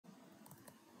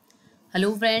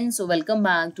Hello friends, so welcome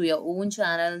back to your own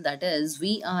channel, that is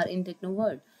We Are in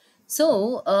TechnoWorld.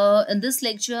 So in this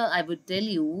lecture I would tell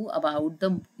you about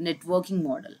the networking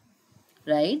model,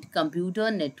 right?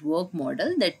 Computer network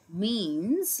model. That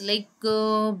means like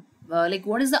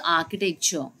what is the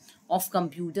architecture of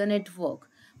computer network.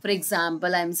 For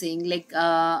example, I'm saying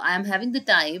I'm having the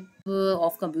type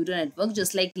of computer network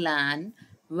just like LAN,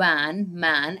 WAN,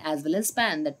 MAN as well as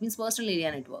PAN. That means personal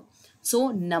area network. So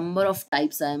number of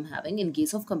types I am having in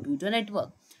case of computer network.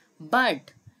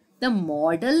 But the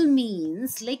model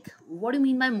means, like, what do you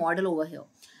mean by model over here?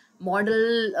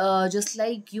 Model, just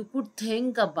like you could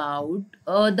think about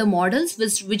the models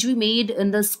which we made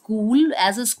in the school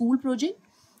as a school project,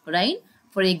 right?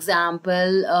 For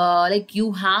example, like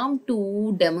you have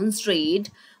to demonstrate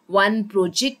one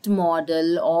project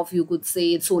model of, you could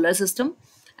say, solar system,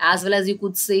 as well as you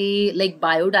could say like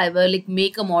biodiver, like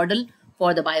make a model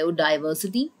for the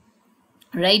biodiversity,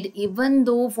 right? Even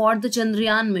though for the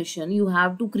Chandrayaan mission you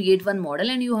have to create one model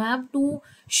and you have to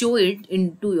show it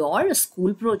into your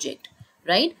school project,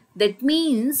 right? That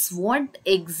means what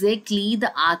exactly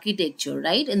the architecture,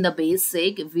 right? In the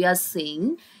basic, if we are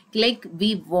saying like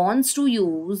we wants to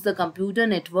use the computer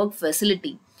network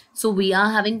facility, so we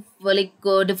are having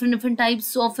different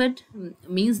types of it.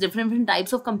 Means different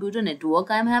types of computer network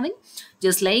I am having,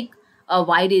 just like a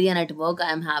wide area network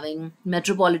I am having,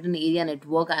 metropolitan area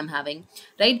network I am having,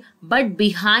 right? But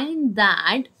behind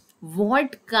that,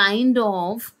 what kind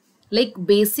of like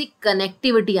basic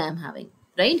connectivity I am having,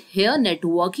 right? Here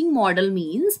networking model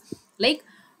means like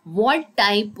what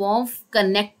type of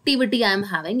connectivity I am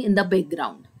having in the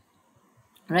background,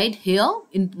 right? Here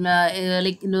in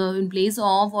place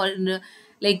of, or in the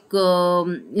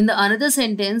another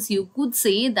sentence you could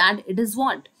say that it is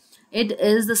what, it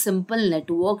is the simple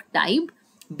network type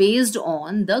based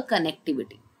on the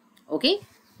connectivity. Okay,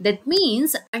 that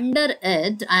means under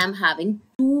it I am having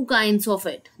two kinds of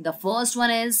it. The first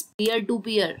one is peer to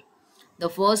peer, the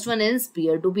first one is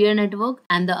peer to peer network,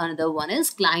 and the another one is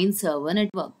client server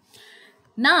network.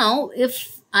 Now,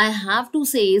 if I have to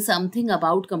say something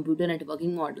about computer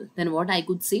networking model, then what I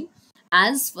could say,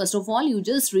 as first of all, you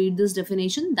just read this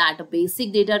definition, that a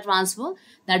basic data transfer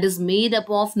that is made up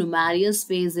of numerous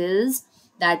phases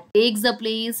that takes the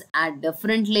place at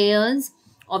different layers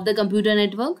of the computer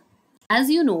network. As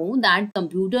you know, that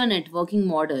computer networking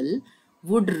model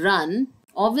would run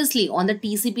obviously on the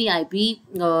TCP IP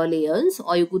layers,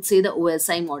 or you could say the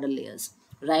OSI model layers,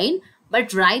 right?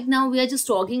 But right now we are just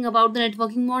talking about the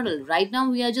networking model. Right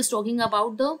now we are just talking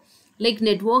about the like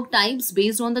network types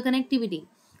based on the connectivity,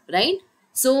 right?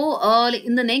 So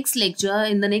in the next lecture,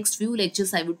 in the next few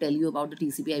lectures, I would tell you about the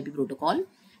TCP IP protocol.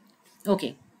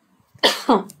 Okay,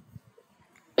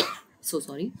 so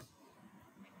sorry.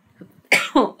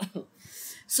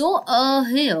 So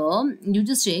here you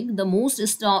just check the most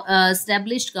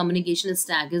established communication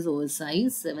stack is OSI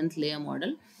 7th layer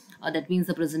model. That means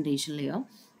the presentation layer.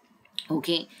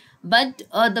 Okay, but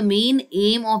the main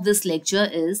aim of this lecture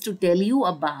is to tell you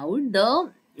about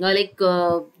the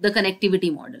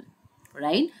connectivity model,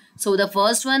 right? So the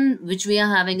first one which we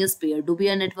are having is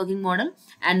peer-to-peer networking model,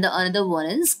 and the another one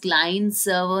is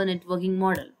client-server networking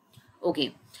model.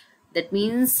 Okay, that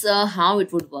means how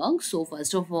it would work. So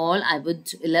first of all, I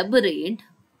would elaborate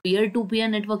peer-to-peer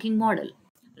networking model,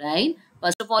 right?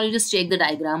 First of all, you just check the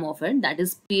diagram of it. That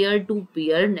is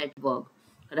peer-to-peer network,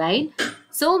 right?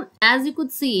 So as you could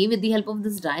see with the help of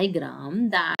this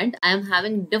diagram, that I am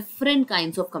having different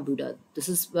kinds of computer. This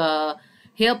is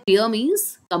here peer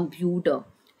means computer.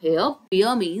 Here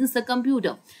peer means the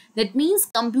computer. That means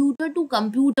computer to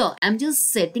computer. I'm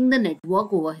just setting the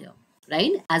network over here,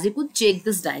 right? As you could check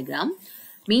this diagram,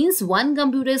 means one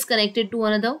computer is connected to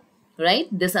another, right?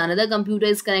 This another computer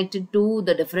is connected to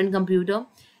the different computer,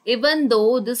 even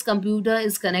though this computer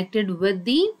is connected with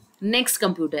the next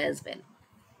computer as well,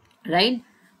 right?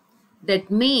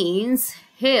 That means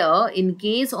here in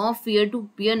case of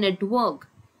peer-to-peer network,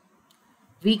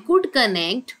 we could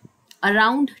connect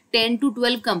around 10 to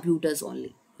 12 computers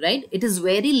only, right? It is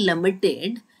very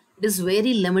limited. It is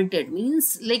very limited,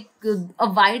 means like a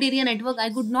wide area network I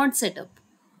could not set up,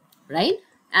 right?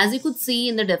 As you could see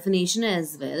in the definition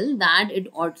as well, that it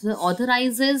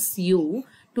authorizes you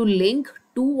to link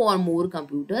two or more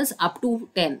computers up to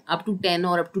 10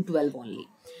 or up to 12 only.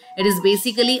 It is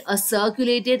basically a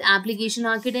circulated application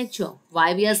architecture.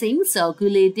 Why we are saying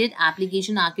circulated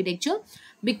application architecture?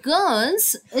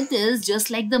 Because it is just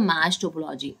like the mesh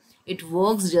topology. It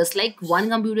works just like one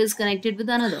computer is connected with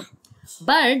another.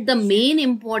 But the main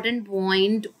important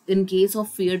point in case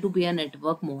of peer-to-peer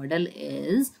network model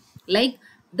is like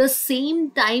the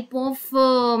same type of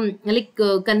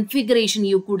configuration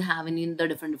you could have in the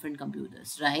different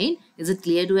computers, right? Is it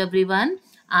clear to everyone?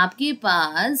 आपके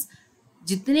पास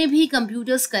जितने भी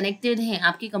computers connected हैं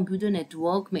आपके computer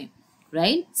network में,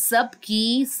 right,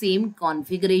 सबकी same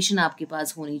configuration आपके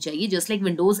पास होनी चाहिए, just like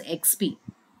Windows XP,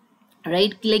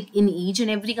 right? Click in each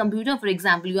and every computer. For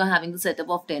example, you are having the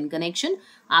setup of 10 connection.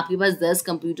 आपके पास 10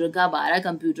 कंप्यूटर का 12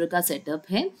 कंप्यूटर का सेटअप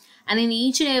है, and in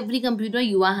each and every computer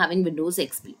you are having Windows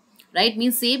XP, right?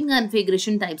 Means same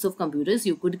configuration types of computers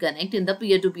you could connect in the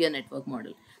peer-to-peer network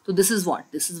model. So this is what?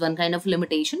 This is one kind of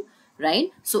limitation,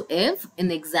 right? So if in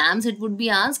exams it would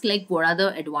be asked like what are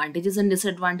the advantages and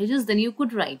disadvantages, then you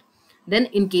could write. Then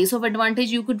in case of advantage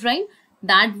you could write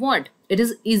that what it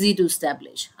is easy to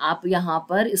establish. आप यहाँ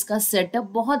पर इसका setup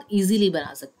बहुत easily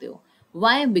बना सकते हो.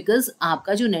 Why? Because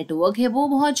आपका जो नेटवर्क है वो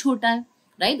बहुत छोटा है,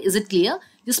 right? Is it clear?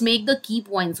 Just make the key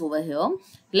points over here.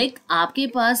 Like आपके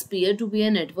पास peer to peer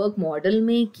network model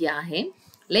में क्या है,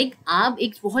 like आप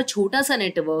एक बहुत छोटा सा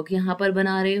नेटवर्क यहाँ पर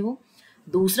बना रहे हो.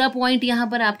 दूसरा पॉइंट यहाँ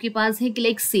पर आपके पास है कि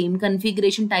like same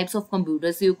configuration types of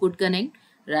computers you could connect,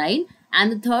 right?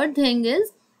 And the third thing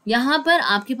is यहाँ पर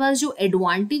आपके पास जो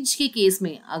एडवांटेज के केस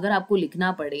में अगर आपको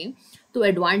लिखना पड़े तो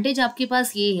एडवांटेज आपके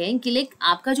पास ये है कि लाइक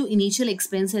आपका जो इनिशियल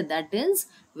एक्सपेंस है that is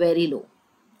very low,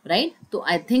 right? तो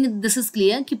I think this is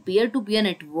clear कि पीयर टू पीयर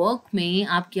नेटवर्क में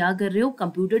आप क्या कर रहे हो,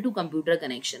 कंप्यूटर टू कंप्यूटर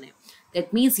कनेक्शन है.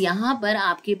 दैट मीन्स यहाँ पर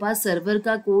आपके पास सर्वर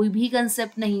का कोई भी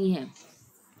कंसेप्ट नहीं है,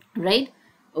 right?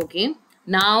 Okay,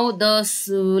 now the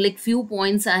like few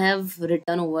points I have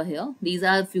written over here, these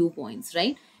are few points,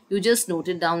 right? You just note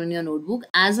it down in your notebook,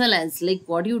 as well as like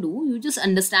what you do, you just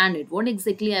understand it, what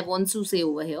exactly I want to say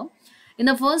over here. In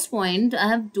the first point, I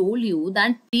have told you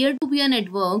that peer-to-peer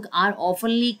network are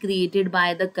oftenly created by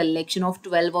the collection of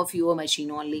 12 or fewer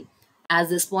machine only. As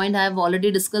this point I have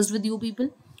already discussed with you people,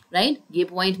 right? ये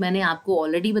point मैंने आपको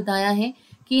already बताया है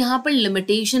कि यहाँ पर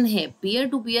limitation है,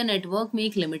 peer-to-peer network में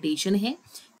एक limitation है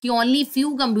कि only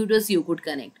few computers you could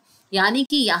connect. यानी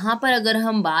कि यहाँ पर अगर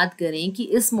हम बात करें कि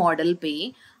इस मॉडल पे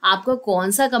आपका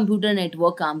कौन सा कंप्यूटर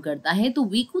नेटवर्क काम करता है, तो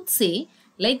वी कुड से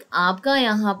लाइक आपका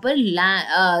यहाँ पर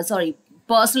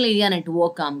पर्सनल एरिया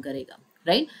नेटवर्क काम करेगा,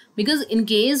 right? Because in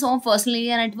case of personal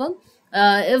area network,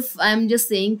 if I am just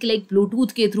saying कि लाइक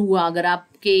ब्लूटूथ के थ्रू अगर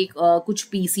आपके कुछ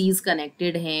पीसीज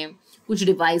कनेक्टेड हैं, कुछ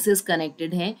डिवाइसेस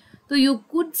कनेक्टेड हैं, तो you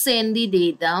could send the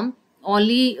data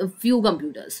only few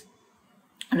computers,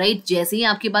 right? जैसे ही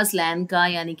आपके पास लैन का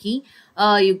यानी कि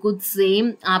यू कुड से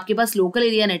आपके पास लोकल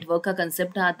एरिया नेटवर्क का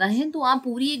कंसेप्ट आता है, तो आप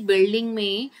पूरी एक बिल्डिंग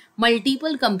में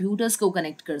मल्टीपल कंप्यूटर्स को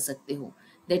कनेक्ट कर सकते हो.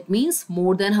 That means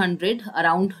more than 100,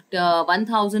 around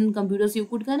 1000 computers you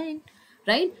could connect,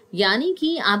 right? यानी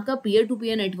कि आपका पीयर टू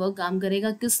पीयर नेटवर्क काम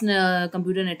करेगा किस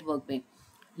कंप्यूटर नेटवर्क पे?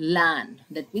 लैन.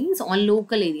 That means on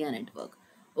local area network.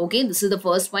 Okay, this is the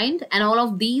first point, and all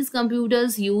of these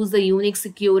computers use the Unix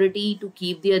security to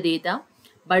keep their data,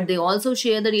 but they also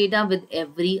share the data with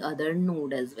every other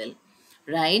node as well,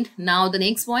 right? Now the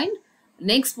next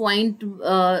point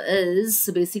is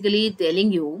basically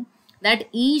telling you that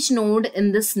each node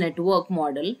in this network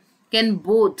model can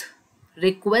both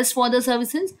request for the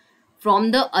services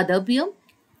from the other peer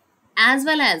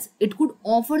as well as it could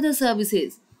offer the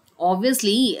services.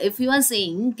 Obviously, if you are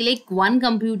saying click one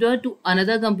computer to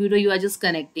another computer, you are just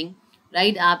connecting,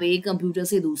 right? आप एक computer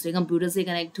से दूसरे computer से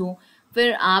connect हो,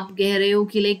 फिर आप कह रहे हो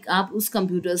कि लाइक आप उस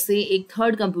कंप्यूटर से एक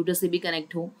थर्ड कंप्यूटर से भी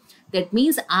कनेक्ट हो. दैट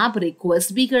मीन्स आप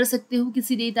रिक्वेस्ट भी कर सकते हो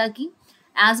किसी डेटा की,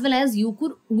 as well as you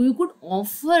could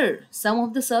offer some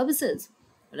of the services,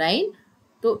 right?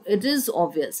 तो it is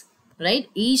obvious, right?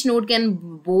 Each node can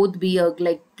both be a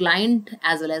like client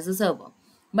as well as a server,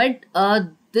 but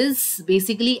this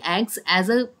basically acts as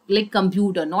a like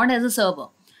computer, not as a server,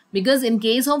 because in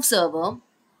case of server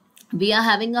we are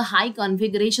having a high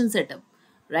configuration setup,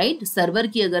 right? Server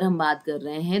की अगर हम बात कर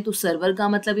रहे हैं तो server का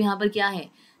मतलब यहाँ पर क्या है?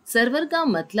 सर्वर का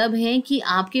मतलब है कि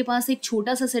आपके पास एक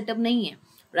छोटा सा सेटअप नहीं है,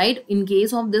 right? In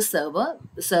case of this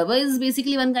server is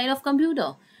basically one kind of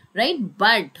computer, right?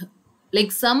 But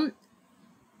like some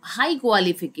high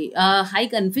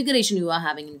configuration you are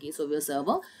having in case of your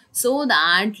server, so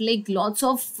that like lots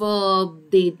of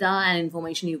data and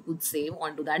information you could save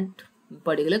onto that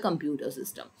particular computer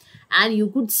system, and you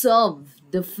could serve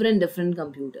different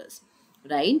computers,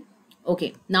 right?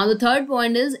 Okay, now the third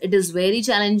point is it is very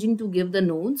challenging to give the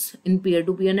nodes in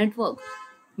peer-to-peer network.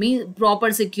 mean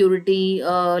proper security,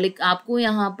 like आपको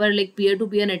यहाँ पर like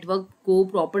peer-to-peer network को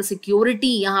proper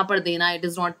security यहाँ पर देना, it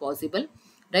is not possible,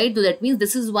 right? So that means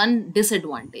this is one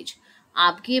disadvantage.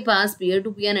 आपके पास peer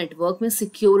to peer network में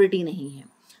security नहीं है,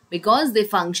 because they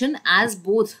function as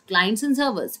both clients and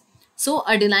servers. So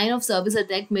a denial of service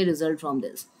attack may result from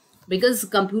this. Because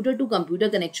computer to computer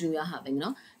connection we are having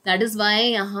ना, that is why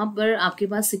यहाँ पर आपके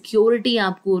पास security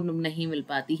आपको नहीं मिल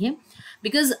पाती है।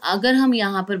 बिकॉज अगर हम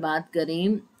यहाँ पर बात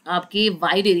करें आपके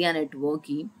वाइड एरिया नेटवर्क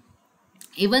की,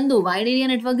 even though wide area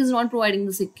network is not providing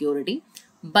the security,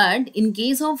 but in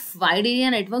case of wide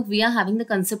area network we are having the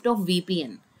concept of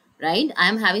VPN, right? I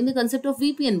am having the concept of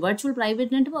VPN, virtual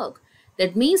private network.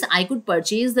 That means I could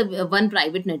purchase the one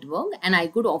private network and I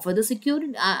could offer the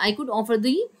security, I could offer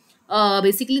the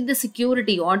basically the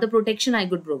security or the protection I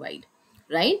could provide,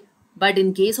 right? But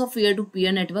in case of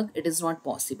peer-to-peer network it is not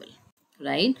possible,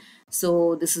 right? So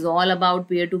this is all about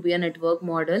peer-to-peer network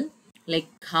model, like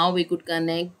how we could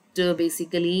connect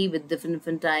basically with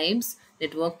different types,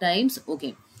 network types.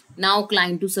 Okay, now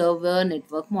client to server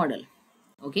network model.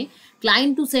 Okay,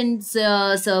 client to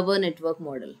server network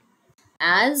model,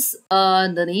 as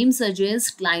the name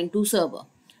suggests, client to server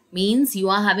means you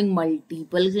are having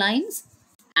multiple clients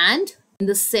and in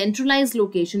the centralized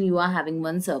location you are having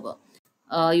one server.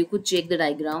 You could check the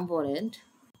diagram for it,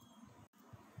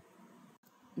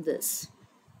 this,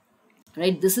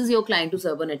 right? This is your client to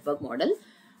server network model.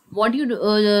 What you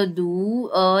do,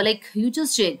 like you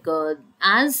just check,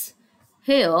 as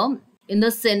here in the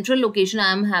central location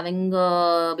I am having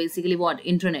basically what,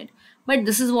 internet, but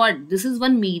this is what, this is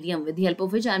one medium with the help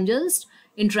of which I am just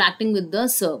interacting with the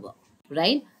server,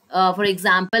 right? For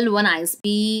example, one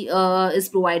ISP is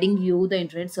providing you the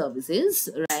internet services,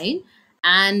 right?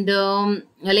 And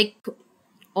like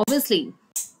obviously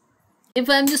if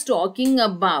I'm just talking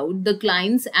about the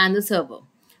clients and the server,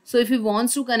 so if he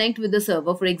wants to connect with the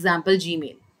server, for example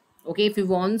Gmail, okay, if he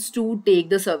wants to take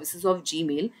the services of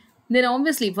Gmail, then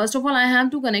obviously first of all I have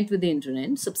to connect with the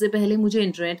internet. सबसे पहले मुझे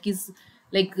internet की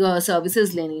like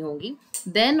services लेनी होगी,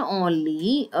 then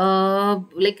only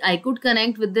like I could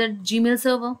connect with the Gmail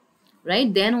server,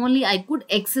 right? Then only I could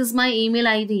access my email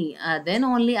ID, then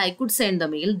only I could send the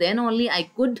mail, then only I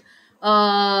could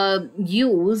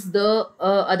use the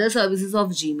other services of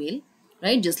Gmail,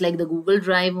 right? Just like the Google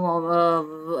Drive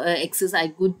access I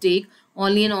could take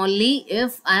only and only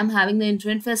if I am having the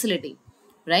internet facility,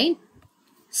 right?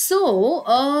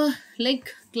 So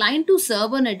like client to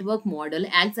server network model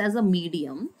acts as a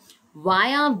medium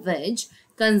via which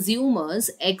consumers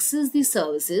access the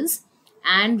services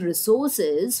and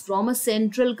resources from a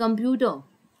central computer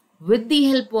with the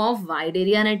help of wide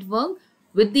area network,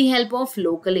 with the help of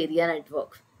local area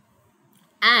network.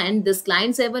 And this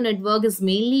client server network is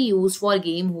mainly used for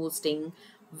game hosting,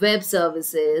 web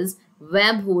services,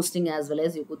 web hosting as well,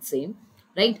 as you could say,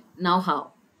 right? Now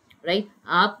how, right?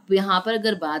 आप यहाँ पर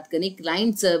अगर बात करें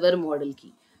client server model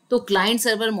की, तो client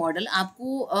server model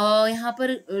आपको यहाँ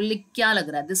पर क्या लग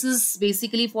रहा है? This is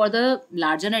basically for the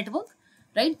larger network,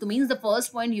 right? So means the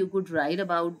first point you could write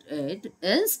about it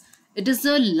is it is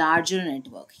a larger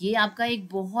network. ये आपका एक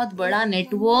बहुत बड़ा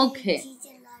नेटवर्क है,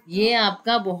 ये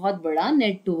आपका बहुत बड़ा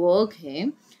नेटवर्क है,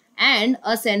 एंड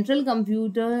अ सेंट्रल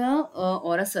कंप्यूटर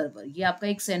और अ सर्वर, ये आपका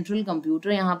एक सेंट्रल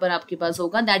कंप्यूटर यहाँ पर आपके पास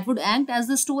होगा, that would act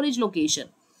as the storage location,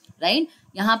 right?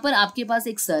 यहाँ पर आपके पास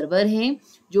एक सर्वर है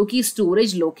जो कि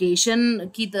स्टोरेज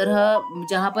लोकेशन की तरह,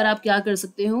 जहाँ पर आप क्या कर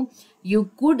सकते हो, you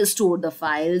could store the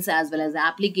files as well as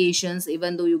applications,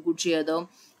 even though you could share the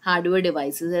hardware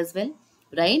devices as well,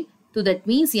 right? So that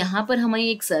means यहाँ पर हमें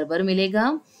एक सर्वर मिलेगा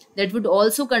that would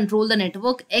also control the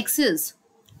network access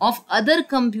of other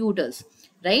computers,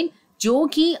 right? जो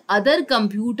कि other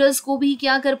computers को भी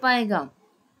क्या कर पाएगा,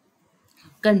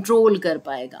 कंट्रोल कर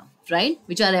पाएगा, right?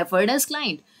 Which are referred as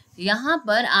client. यहाँ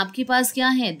पर आपके पास क्या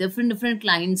है, different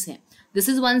clients हैं. This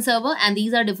is one server and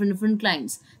these are different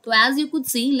clients. So as you could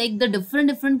see, like the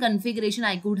different configuration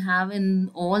I could have in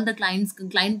all the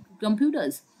client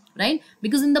computers, right?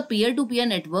 Because in the peer-to-peer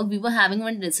network, we were having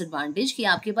one disadvantage कि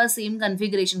आपके पास same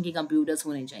configuration के computers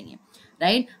होने चाहिए,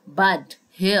 right? But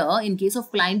here, in case of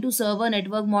client-to-server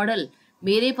network model,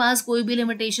 मेरे पास कोई भी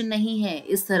limitation नहीं है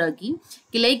इस तरह की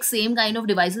कि like same kind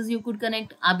of devices you could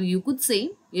connect. अब you could say,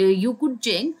 you could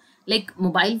check, like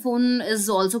mobile phone is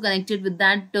also connected with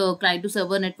that client to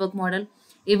server network model,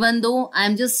 even though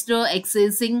I'm just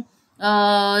accessing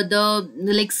the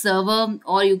like server,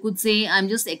 or you could say I'm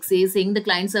just accessing the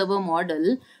client server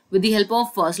model with the help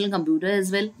of personal computer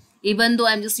as well, even though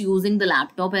I'm just using the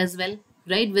laptop as well,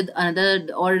 right? With another,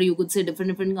 or you could say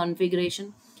different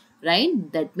configuration,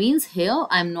 right? That means here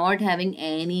I'm not having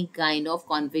any kind of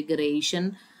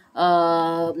configuration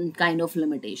kind of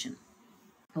limitation.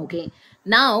 Okay,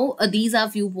 now these are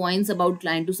few points about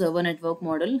client to server network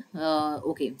model.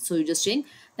 Okay, so you just check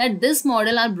that this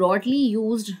model are broadly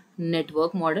used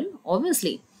network model,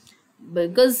 obviously,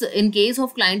 because in case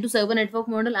of client to server network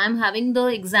model I'm having the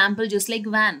example just like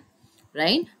WAN,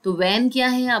 right? तो WAN क्या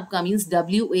है आपका, means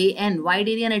WAN, wide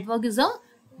area network is a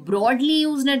broadly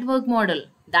used network model.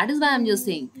 That is why I'm just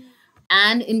saying.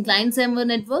 And in client server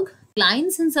network,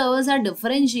 clients and servers are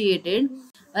differentiated,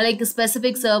 like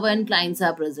specific server and clients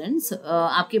are present.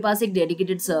 आपके पास एक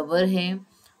dedicated server है,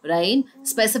 right?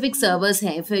 Specific servers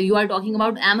हैं. If you are talking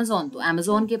about Amazon, तो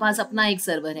Amazon के पास अपना एक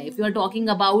server है. If you are talking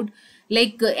about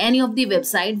like any of the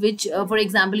website which for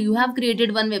example you have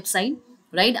created one website,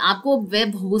 right? आपको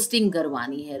web hosting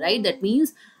करवानी है, right? That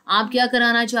means आप क्या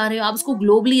कराना चाह रहे हो, आप उसको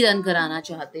globally run कराना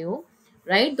चाहते हो,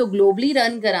 right? तो globally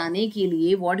run कराने के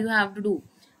लिए what you have to do,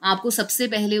 आपको सबसे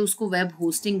पहले उसको वेब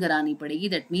होस्टिंग करानी पड़ेगी.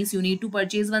 That means you need to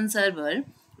purchase one server,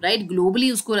 right? Globally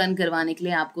उसको रन करवाने के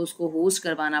लिए आपको उसको होस्ट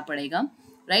करवाना पड़ेगा,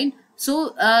 right?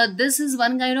 So this is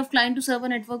one kind of client to server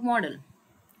network model.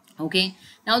 Okay,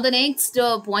 now the next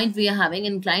point we are having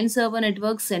in client server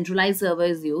network, centralized server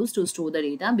is used to store the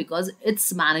data because its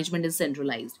management is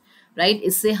centralized, right?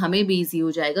 इससे हमें भी easy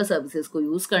हो जाएगा services को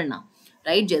use करना,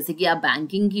 right? जैसे कि आप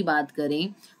बैंकिंग की बात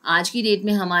करें, आज की डेट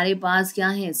में हमारे पास क्या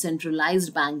है,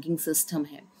 सेंट्रलाइज्ड बैंकिंग सिस्टम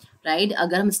है, राइट?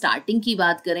 अगर हम स्टार्टिंग की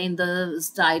बात करें, in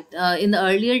the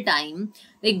earlier time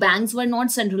like banks were not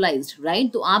centralised,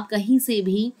 right? तो आप कहीं से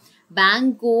भी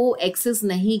बैंक को एक्सेस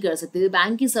नहीं कर सकते थे,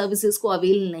 बैंक की सर्विसेज को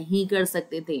अवेल नहीं कर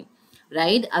सकते थे,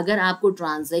 राइट? अगर आपको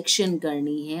ट्रांजैक्शन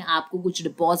करनी है, आपको कुछ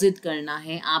डिपॉजिट करना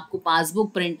है, आपको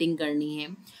पासबुक प्रिंटिंग करनी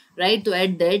है, right? So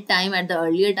at that time, at the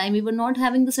earlier time, we were not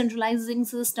having the centralizing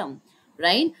system,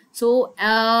 right? So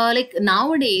like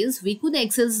nowadays we could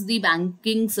access the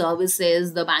banking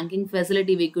services, the banking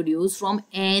facility we could use from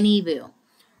anywhere,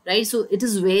 right? So it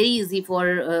is very easy for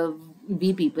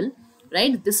we people,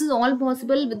 right? This is all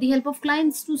possible with the help of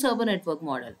clients to server network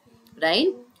model, right?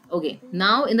 Okay,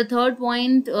 now in the third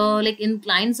point, like in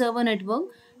client server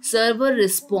network, server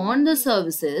respond the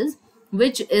services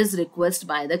which is requested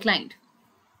by the client.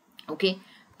 Okay,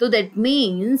 तो that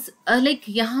means like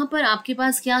यहाँ पर आपके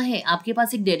पास क्या है, आपके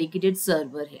पास एक dedicated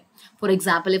server है. For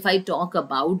example if I talk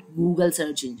about Google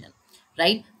search engine,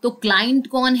 right? तो क्लाइंट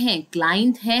कौन है,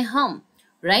 क्लाइंट है हम,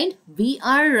 right? We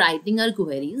are writing our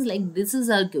queries, like this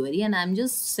is our query and I am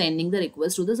just sending the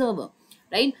request to the server,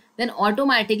 right? Then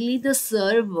automatically the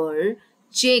server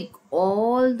check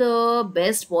all the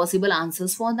best possible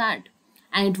answers for that,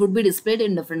 and it would be displayed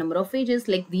in different number of pages,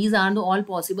 like these are the all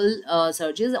possible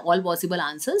searches, all possible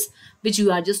answers which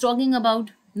you are just talking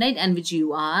about, right? And which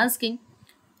you are asking,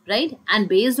 right? And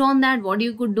based on that, what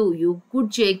you could do, you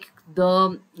could check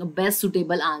the best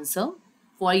suitable answer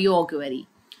for your query,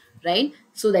 right?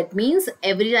 So that means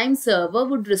every time server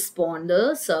would respond the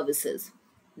services.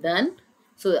 Done.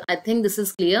 So I think this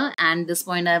is clear, and this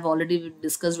point I have already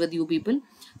discussed with you people.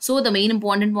 So the main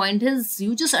important point is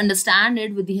you just understand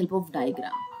it with the help of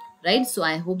diagram, right? So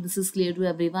I hope this is clear to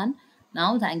everyone. Now,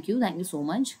 thank you so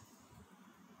much.